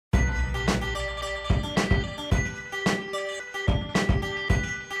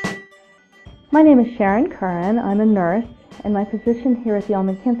My name is Sharon Curran. I'm a nurse, and my position here at the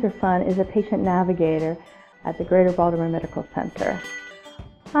Ulman Cancer Fund is a patient navigator at the Greater Baltimore Medical Center.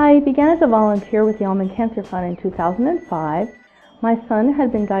 I began as a volunteer with the Ulman Cancer Fund in 2005. My son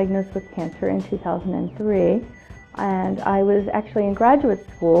had been diagnosed with cancer in 2003, and I was actually in graduate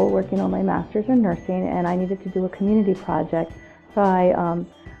school working on my master's in nursing, and I needed to do a community project. So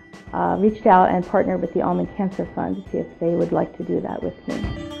I reached out and partnered with the Ulman Cancer Fund to see if they would like to do that with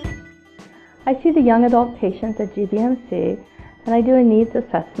me. I see the young adult patients at GBMC, and I do a needs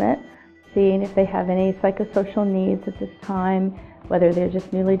assessment, seeing if they have any psychosocial needs at this time, whether they're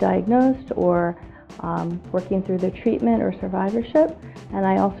just newly diagnosed or working through their treatment or survivorship. And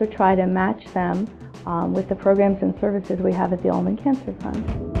I also try to match them with the programs and services we have at the Ulman Cancer Fund.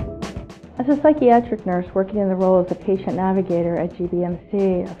 As a psychiatric nurse working in the role as a patient navigator at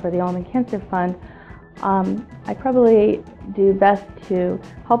GBMC for the Ulman Cancer Fund, I probably do best to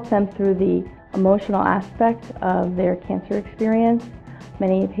help them through the emotional aspect of their cancer experience.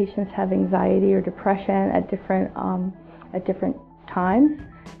 Many patients have anxiety or depression at different times,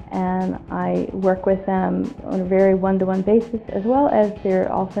 and I work with them on a very one-to-one basis, as well as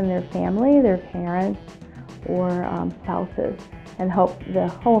often their family, their parents, or spouses, and help the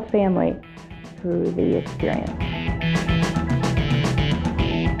whole family through the experience.